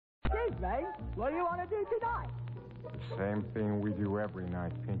Ray. What do you want to do tonight? The same thing we do every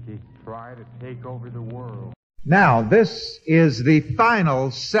night, Pinky. Try to take over the world. Now, this is the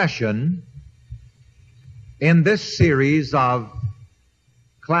final session in this series of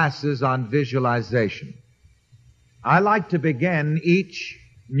classes on visualization. I like to begin each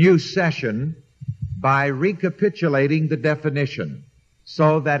new session by recapitulating the definition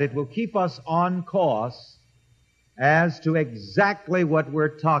so that it will keep us on course as to exactly what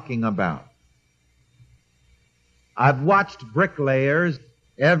we're talking about. I've watched bricklayers.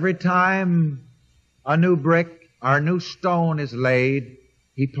 Every time a new brick or a new stone is laid,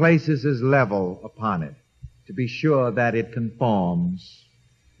 he places his level upon it to be sure that it conforms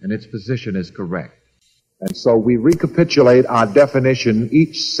and its position is correct. And so we recapitulate our definition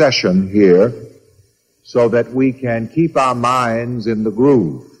each session here so that we can keep our minds in the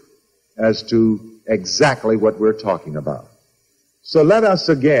groove as to exactly what we're talking about. So let us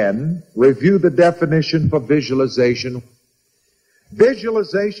again review the definition for visualization.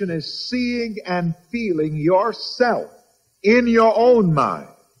 Visualization is seeing and feeling yourself in your own mind,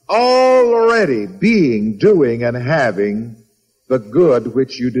 already being, doing, and having the good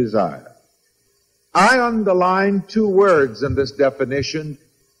which you desire. I underline two words in this definition.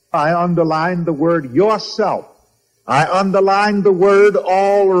 I underline the word yourself. I underline the word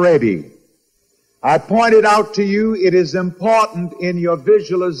already. I pointed out to you it is important in your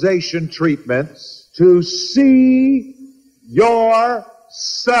visualization treatments to see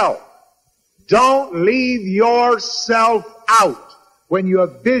yourself. Don't leave yourself out when you're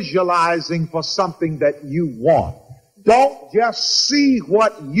visualizing for something that you want. Don't just see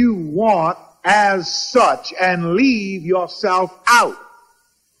what you want as such and leave yourself out.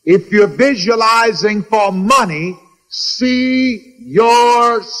 If you're visualizing for money, see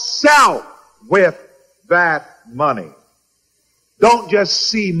yourself with that money. Don't just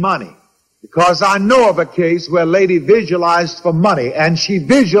see money. Because I know of a case where a lady visualized for money, and she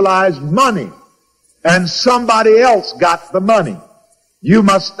visualized money, and somebody else got the money. You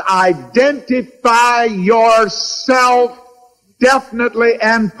must identify yourself definitely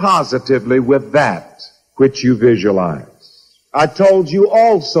and positively with that which you visualize. I told you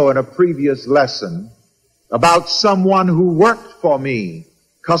also in a previous lesson about someone who worked for me,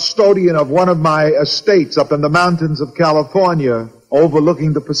 custodian of one of my estates up in the mountains of California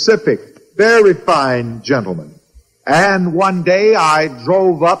overlooking the Pacific. Very fine gentleman. And one day I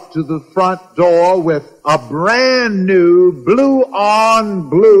drove up to the front door with a brand new blue on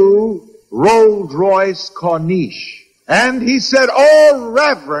blue Rolls-Royce Corniche. And he said, "Oh,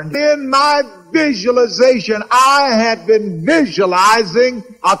 Reverend, in my visualization, I had been visualizing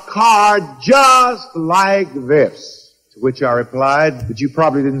a car just like this." To which I replied, "But you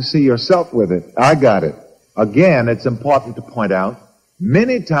probably didn't see yourself with it." I got it. Again, it's important to point out,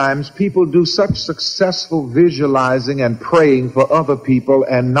 many times people do such successful visualizing and praying for other people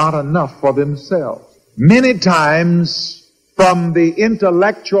and not enough for themselves. Many times, from the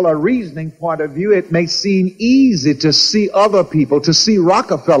intellectual or reasoning point of view, it may seem easy to see other people, to see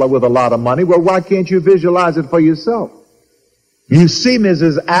Rockefeller with a lot of money. Well, why can't you visualize it for yourself? You see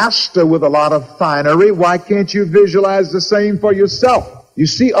Mrs. Astor with a lot of finery. Why can't you visualize the same for yourself? You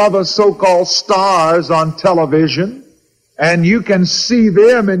see other so-called stars on television, and you can see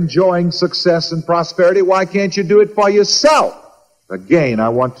them enjoying success and prosperity. Why can't you do it for yourself? Again, I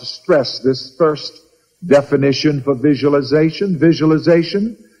want to stress this first definition for visualization.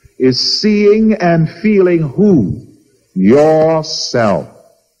 Visualization is seeing and feeling who? Yourself.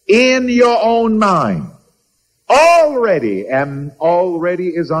 In your own mind. Already, and already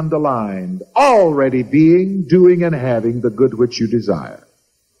is underlined, already being, doing, and having the good which you desire.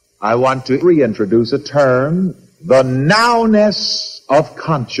 I want to reintroduce a term, the nowness of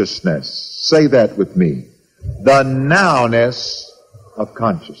consciousness. Say that with me. The nowness of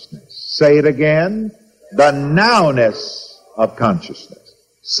consciousness. Say it again. The nowness of consciousness.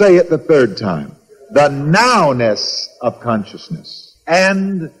 Say it the third time. The nowness of consciousness.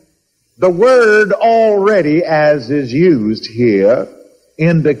 And the word already, as is used here,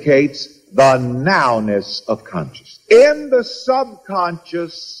 indicates the nowness of consciousness. In the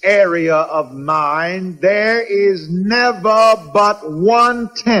subconscious area of mind, there is never but one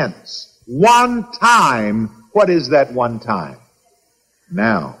tense, one time. What is that one time?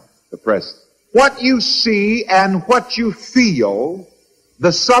 Now, the present. What you see and what you feel,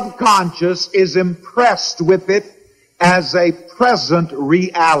 the subconscious is impressed with it as a present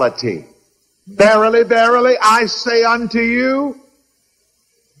reality. Verily, verily, I say unto you,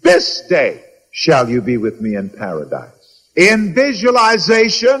 this day shall you be with me in paradise. In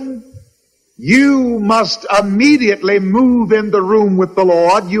visualization, you must immediately move in the room with the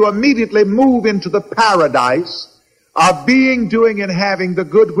Lord. You immediately move into the paradise of being, doing, and having the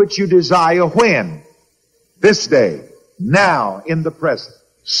good which you desire. When? This day. Now, in the present.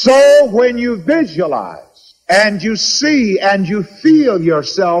 So when you visualize and you see and you feel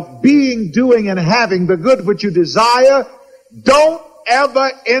yourself being, doing, and having the good which you desire, don't ever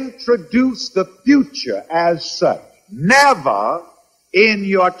introduce the future as such. Never in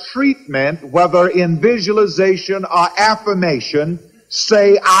your treatment, whether in visualization or affirmation,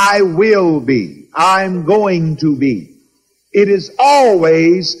 say, I will be, I'm going to be. It is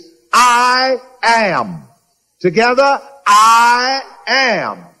always, I am. Together, I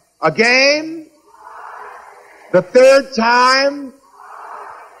am. Again, the third time,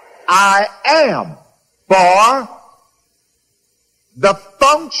 I am. For the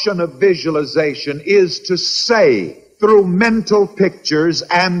function of visualization is to say, through mental pictures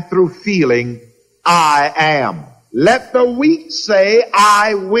and through feeling, I am. Let the weak say,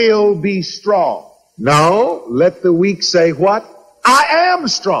 I will be strong. No, let the weak say what? I am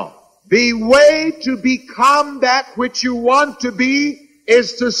strong. The way to become that which you want to be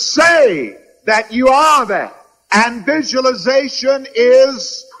is to say that you are that. And visualization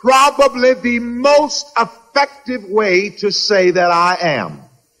is probably the most effective way to say that I am.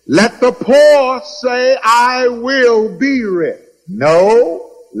 Let the poor say, I will be rich.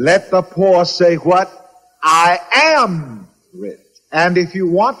 No, let the poor say what? I am rich. And if you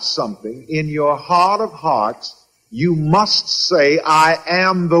want something in your heart of hearts, you must say, I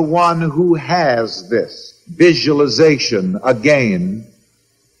am the one who has this. Visualization, again,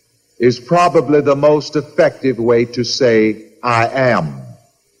 is probably the most effective way to say, I am.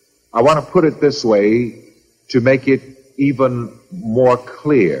 I want to put it this way to make it even more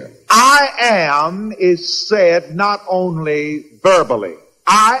clear. I am is said not only verbally.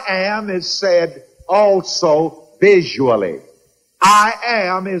 I am is said also visually. I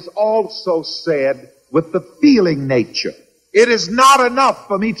am is also said with the feeling nature. It is not enough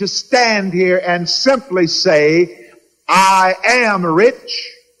for me to stand here and simply say, I am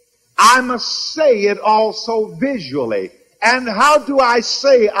rich. I must say it also visually. And how do I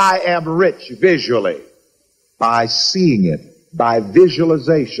say I am rich visually? By seeing it, by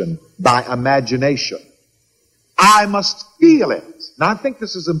visualization, by imagination. I must feel it. Now I think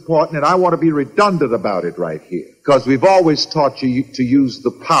this is important, and I want to be redundant about it right here, because we've always taught you to use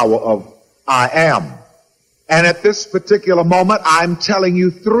the power of I am. And at this particular moment, I'm telling you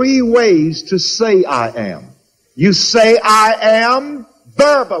 3 ways to say I am. You say I am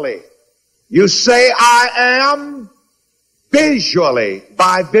verbally. You say I am visually,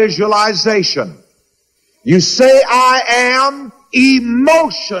 by visualization. You say I am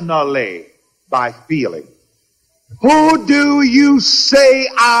emotionally, by feeling. Who do you say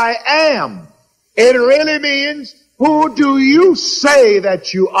I am? It really means, who do you say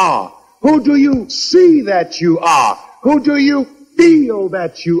that you are? Who do you see that you are? Who do you feel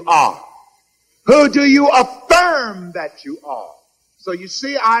that you are? Who do you affirm that you are? So you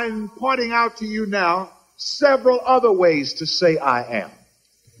see, I'm pointing out to you now several other ways to say I am.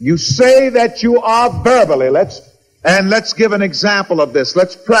 You say that you are verbally. Let's give an example of this.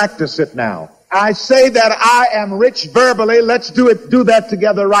 Let's practice it now. I say that I am rich verbally. Let's do that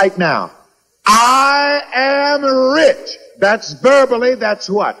together right now. I am rich. That's verbally. That's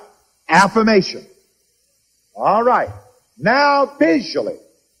what? Affirmation. All right. Now visually.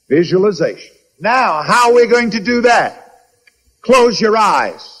 Visualization. Now, how are we going to do that? Close your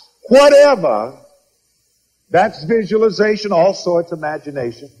eyes. Whatever. That's visualization. Also, it's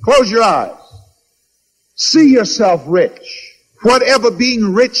imagination. Close your eyes. See yourself rich. Whatever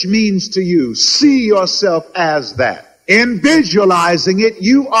being rich means to you, see yourself as that. In visualizing it,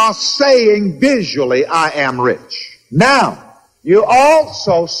 you are saying visually, I am rich. Now, you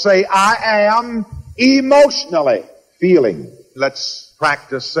also say, I am emotionally feeling. Let's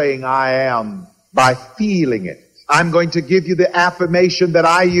practice saying I am by feeling it. I'm going to give you the affirmation that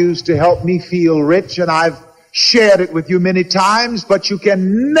I use to help me feel rich, and I've shared it with you many times, but you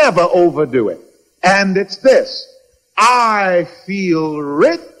can never overdo it. And it's this: I feel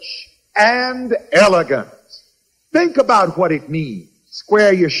rich and elegant. Think about what it means.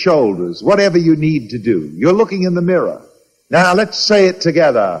 Square your shoulders, whatever you need to do. You're looking in the mirror. Now let's say it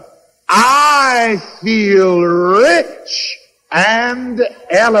together. I feel rich and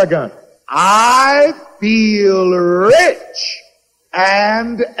elegant. I feel rich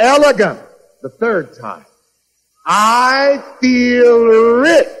and elegant. The third time. I feel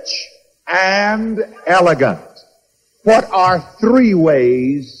rich and elegant. What are 3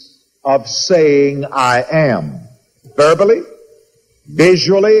 ways of saying I am? Verbally,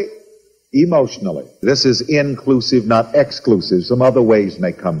 visually, emotionally. This is inclusive, not exclusive. Some other ways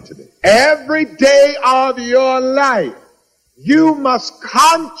may come to be. Every day of your life, you must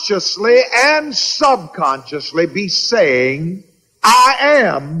consciously and subconsciously be saying, I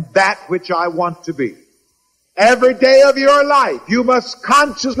am that which I want to be. Every day of your life, you must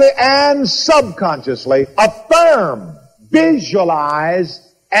consciously and subconsciously affirm,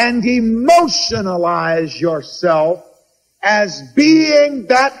 visualize, and emotionalize yourself as being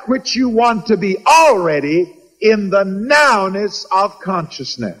that which you want to be already in the nowness of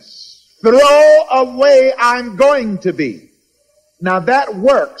consciousness. Throw away I'm going to be. Now that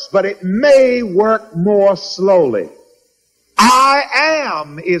works, but it may work more slowly. I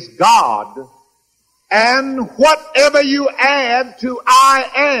am is God, and whatever you add to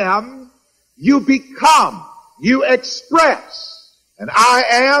I am, you become, you express. And I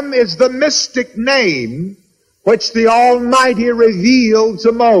am is the mystic name which the Almighty revealed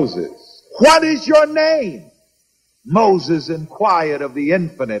to Moses. What is your name? Moses inquired of the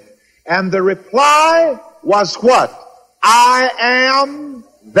Infinite, and the reply was what? I am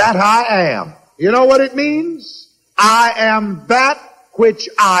that I am. You know what it means? I am that which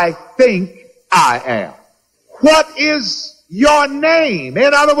I think I am. What is your name?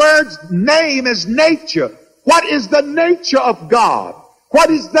 In other words, name is nature. What is the nature of God? What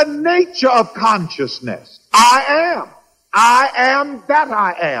is the nature of consciousness? I am. I am that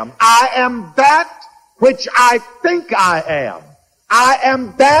I am. I am that which I think I am. I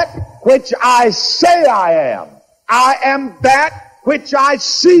am that which I say I am. I am that which I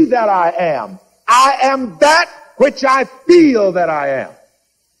see that I am. I am that which I feel that I am.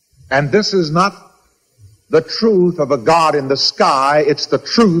 And this is not the truth of a God in the sky. It's the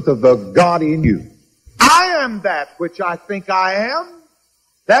truth of the God in you. I am that which I think I am.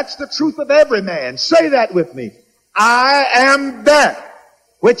 That's the truth of every man. Say that with me. I am that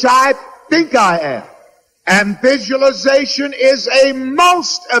which I think I am. And visualization is a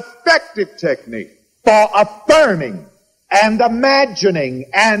most effective technique for affirming and imagining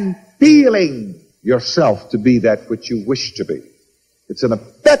and feeling yourself to be that which you wish to be. It's an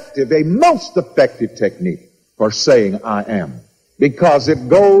effective, a most effective technique for saying I am, because it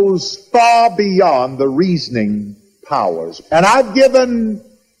goes far beyond the reasoning powers. And I've given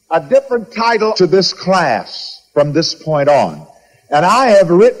a different title to this class from this point on. And I have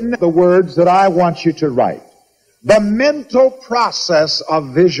written the words that I want you to write. The mental process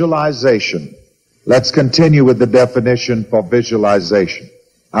of visualization. Let's continue with the definition for visualization.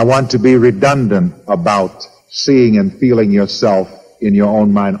 I want to be redundant about seeing and feeling yourself in your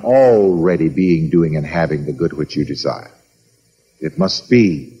own mind already being, doing, and having the good which you desire. It must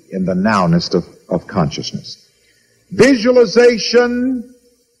be in the nowness of consciousness. Visualization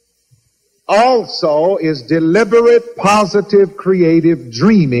also is deliberate, positive, creative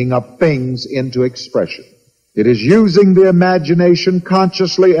dreaming of things into expression. It is using the imagination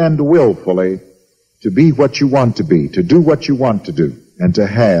consciously and willfully to be what you want to be, to do what you want to do, and to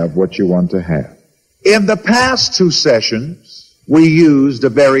have what you want to have. In the past 2 sessions, we used a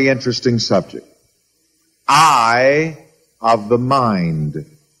very interesting subject. Eye of the mind.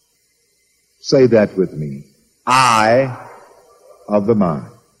 Say that with me. Eye of the mind.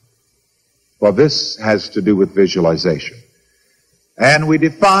 Well, this has to do with visualization. And we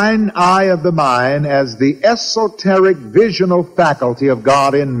define eye of the mind as the esoteric visional faculty of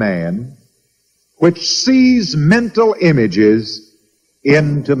God in man, which sees mental images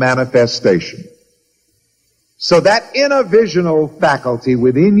into manifestation. So that inner visional faculty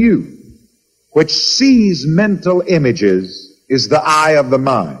within you, which sees mental images, is the eye of the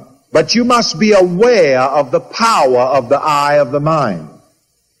mind. But you must be aware of the power of the eye of the mind.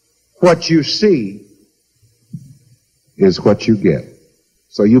 What you see is what you get.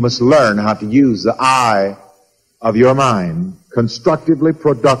 So you must learn how to use the eye of your mind constructively,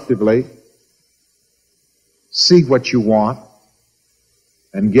 productively, see what you want,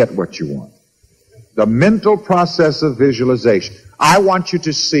 and get what you want. The mental process of visualization. I want you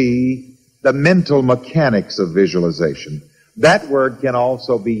to see the mental mechanics of visualization. That word can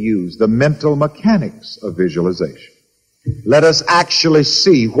also be used, the mental mechanics of visualization. Let us actually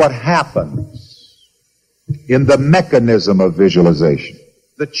see what happens in the mechanism of visualization.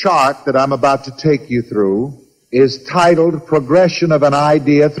 The chart that I'm about to take you through is titled Progression of an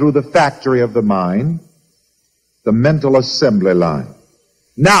Idea Through the Factory of the Mind, the Mental Assembly Line.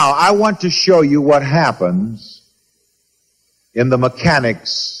 Now, I want to show you what happens in the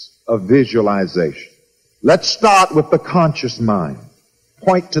mechanics of visualization. Let's start with the conscious mind.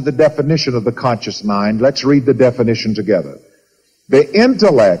 Point to the definition of the conscious mind. Let's read the definition together. The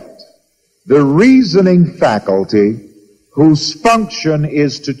intellect, the reasoning faculty, whose function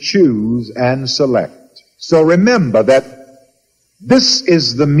is to choose and select. So remember that this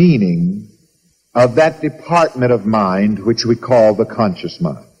is the meaning of that department of mind which we call the conscious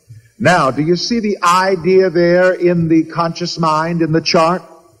mind. Now, do you see the idea there in the conscious mind in the chart?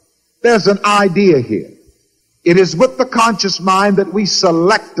 There's an idea here. It is with the conscious mind that we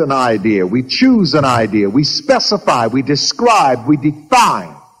select an idea, we choose an idea, we specify, we describe, we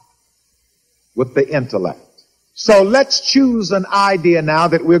define with the intellect. So let's choose an idea now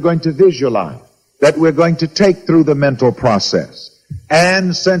that we're going to visualize, that we're going to take through the mental process.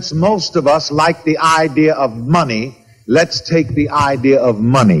 And since most of us like the idea of money, let's take the idea of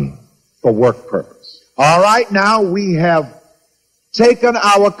money for work purpose. All right, now we have taken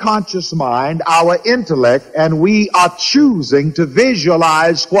our conscious mind, our intellect, and we are choosing to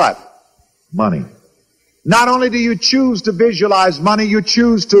visualize what? Money. Not only do you choose to visualize money, you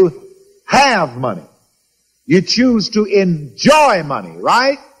choose to have money. You choose to enjoy money,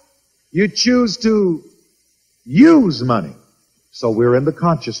 right? You choose to use money. So we're in the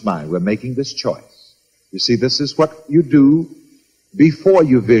conscious mind. We're making this choice. You see, this is what you do before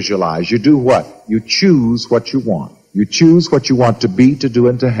you visualize. You do what? You choose what you want. You choose what you want to be, to do,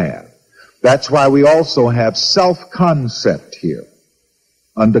 and to have. That's why we also have self-concept here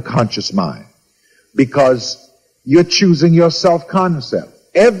under conscious mind. Because you're choosing your self-concept.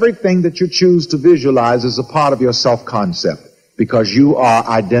 Everything that you choose to visualize is a part of your self-concept because you are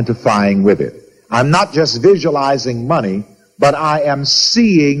identifying with it. I'm not just visualizing money, but I am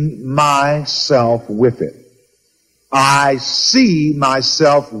seeing myself with it. I see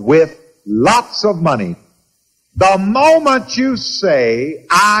myself with lots of money. The moment you say,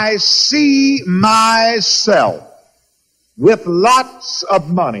 I see myself with lots of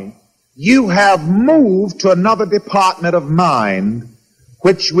money, you have moved to another department of mind,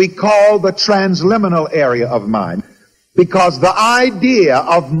 which we call the transliminal area of mind. Because the idea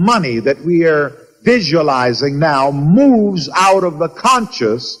of money that we are visualizing now moves out of the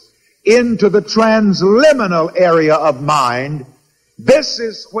conscious into the transliminal area of mind. This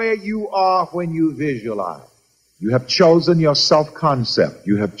is where you are when you visualize. You have chosen your self-concept.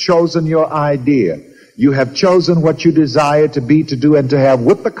 You have chosen your idea. You have chosen what you desire to be, to do, and to have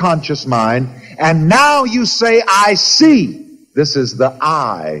with the conscious mind. And now you say, I see. This is the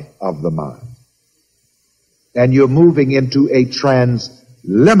I of the mind. And you're moving into a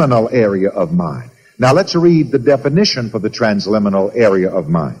transliminal area of mind. Now let's read the definition for the transliminal area of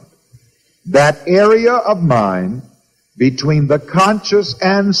mind. That area of mind between the conscious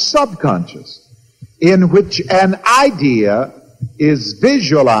and subconscious, in which an idea is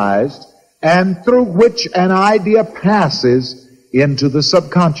visualized and through which an idea passes into the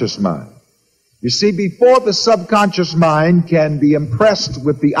subconscious mind. You see, before the subconscious mind can be impressed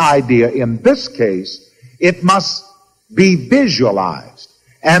with the idea, in this case, it must be visualized.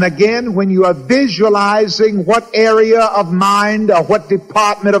 And again, when you are visualizing, what area of mind or what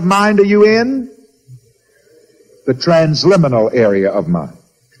department of mind are you in? The transliminal area of mind.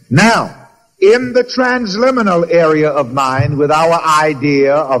 Now, in the transliminal area of mind, with our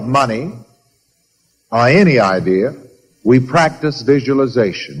idea of money, or any idea, we practice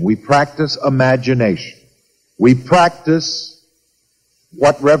visualization. We practice imagination. We practice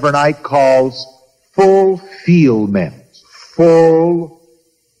what Reverend Ike calls fulfillment. Full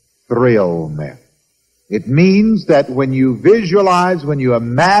thrillment. It means that when you visualize, when you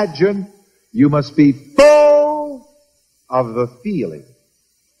imagine, you must be full of the feeling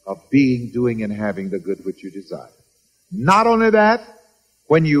of being, doing, and having the good which you desire. Not only that,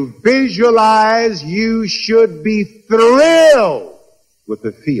 when you visualize, you should be thrilled with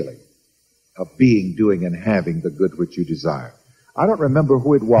the feeling of being, doing, and having the good which you desire. I don't remember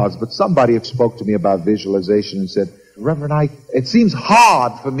who it was, but somebody spoke to me about visualization and said, Reverend, it seems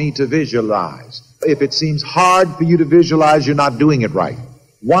hard for me to visualize. If it seems hard for you to visualize, you're not doing it right.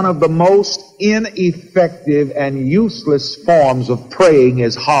 One of the most ineffective and useless forms of praying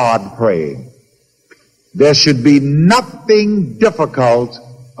is hard praying. There should be nothing difficult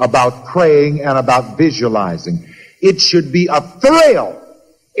about praying and about visualizing. It should be a thrill.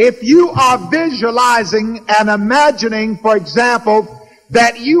 If you are visualizing and imagining, for example,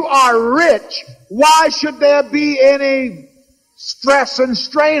 that you are rich, why should there be any stress and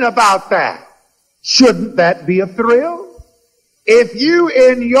strain about that? Shouldn't that be a thrill? If you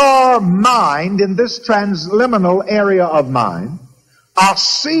in your mind, in this transliminal area of mind, are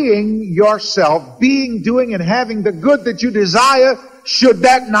seeing yourself being, doing, and having the good that you desire, should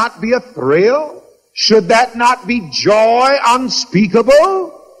that not be a thrill? Should that not be joy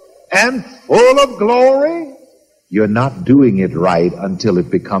unspeakable and full of glory? You're not doing it right until it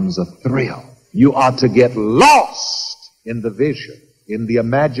becomes a thrill. You are to get lost in the vision, in the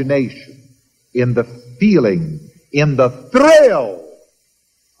imagination, in the feeling, in the thrill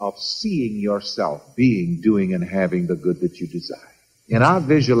of seeing yourself being, doing, and having the good that you desire. In our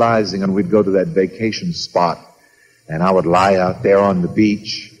visualizing, and we'd go to that vacation spot, and I would lie out there on the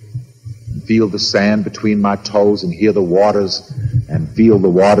beach and feel the sand between my toes and hear the waters and feel the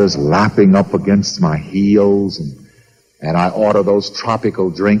waters lapping up against my heels, and I order those tropical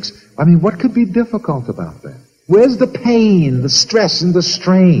drinks. I mean, what could be difficult about that? Where's the pain, the stress, and the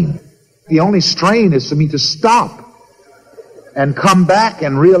strain? The only strain is for me to stop and come back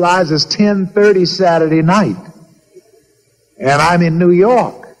and realize it's 10:30 Saturday night. And I'm in New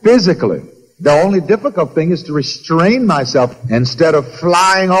York, physically. The only difficult thing is to restrain myself instead of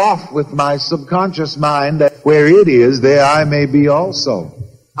flying off with my subconscious mind that where it is, there I may be also.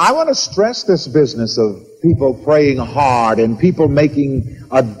 I want to stress this business of people praying hard and people making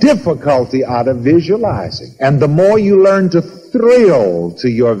a difficulty out of visualizing. And the more you learn to thrill to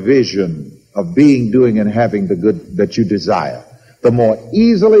your vision of being, doing, and having the good that you desire, the more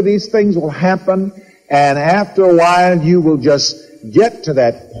easily these things will happen. And after a while, you will just get to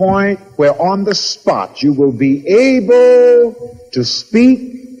that point where on the spot you will be able to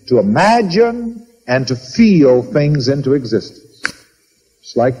speak, to imagine, and to feel things into existence.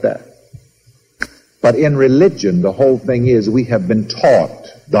 It's like that. But in religion, the whole thing is we have been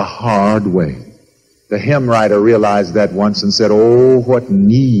taught the hard way. The hymn writer realized that once and said, "Oh, what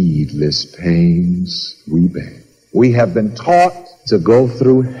needless pains we bear." We have been taught to go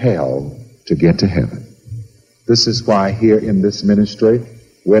through hell to get to heaven. This is why here in this ministry,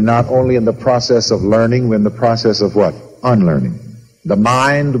 we're not only in the process of learning, we're in the process of what? Unlearning. The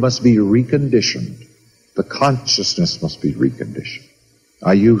mind must be reconditioned. The consciousness must be reconditioned.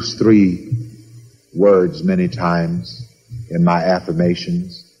 I use 3 words many times in my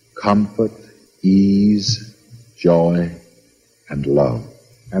affirmations: comfort, ease, joy, and love.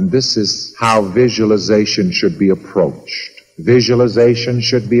 And this is how visualization should be approached. Visualization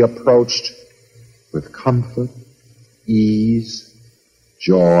should be approached with comfort, ease,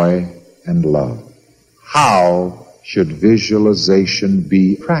 joy, and love. How should visualization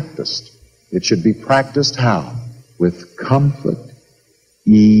be practiced? It should be practiced how? With comfort,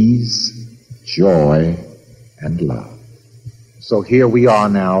 ease, joy, and love. So here we are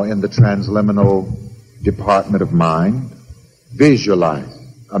now in the transliminal department of mind,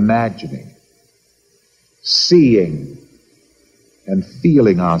 visualizing, imagining, seeing, and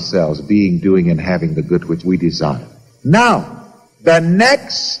feeling ourselves being, doing, and having the good which we desire. Now, the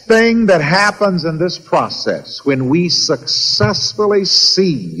next thing that happens in this process, when we successfully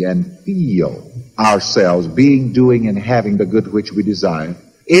see and feel ourselves being, doing, and having the good which we desire,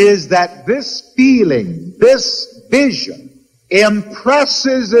 is that this feeling, this vision,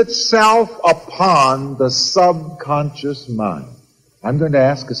 impresses itself upon the subconscious mind. I'm going to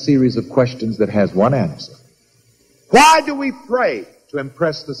ask a series of questions that has one answer. Why do we pray? To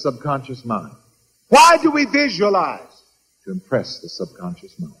impress the subconscious mind. Why do we visualize? To impress the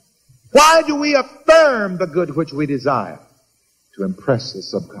subconscious mind. Why do we affirm the good which we desire? To impress the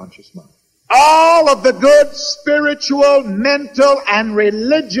subconscious mind. All of the good spiritual, mental, and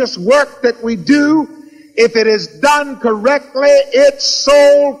religious work that we do, if it is done correctly, its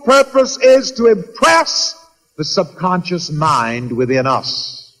sole purpose is to impress the subconscious mind within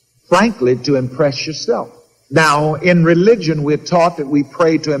us. Frankly, to impress yourself. Now, in religion, we're taught that we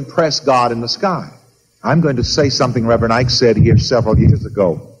pray to impress God in the sky. I'm going to say something Reverend Ike said here several years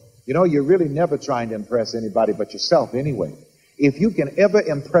ago. You know, you're really never trying to impress anybody but yourself anyway. If you can ever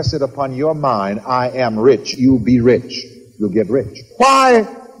impress it upon your mind, I am rich, you'll be rich. You'll get rich. Why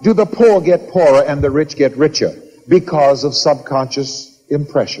do the poor get poorer and the rich get richer? Because of subconscious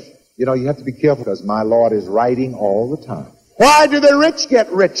impression. You know, you have to be careful because my Lord is writing all the time. Why do the rich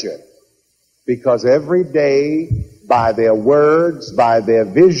get richer? Because every day, by their words, by their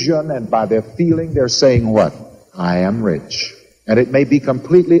vision, and by their feeling, they're saying what? I am rich. And it may be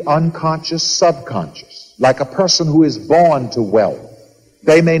completely unconscious, subconscious. Like a person who is born to wealth.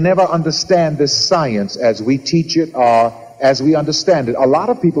 They may never understand this science as we teach it or as we understand it. A lot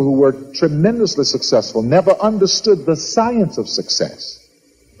of people who were tremendously successful never understood the science of success.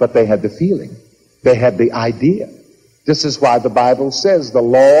 But they had the feeling. They had the idea. This is why the Bible says the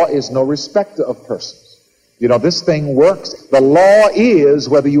law is no respecter of persons. You know, this thing works. The law is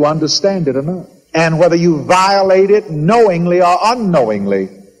whether you understand it or not. And whether you violate it knowingly or unknowingly,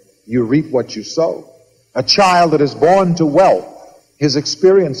 you reap what you sow. A child that is born to wealth, his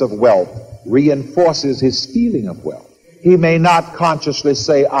experience of wealth reinforces his feeling of wealth. He may not consciously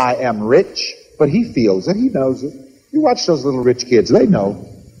say, I am rich, but he feels it, he knows it. You watch those little rich kids, they know.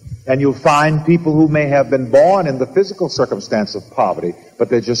 And you'll find people who may have been born in the physical circumstance of poverty, but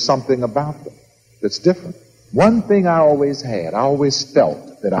there's just something about them that's different. One thing I always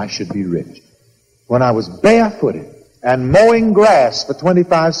felt that I should be rich. When I was barefooted and mowing grass for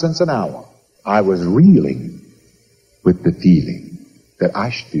 25 cents an hour, I was reeling with the feeling that I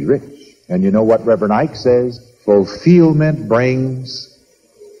should be rich. And you know what Reverend Ike says? Fulfillment brings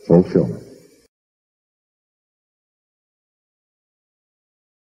fulfillment.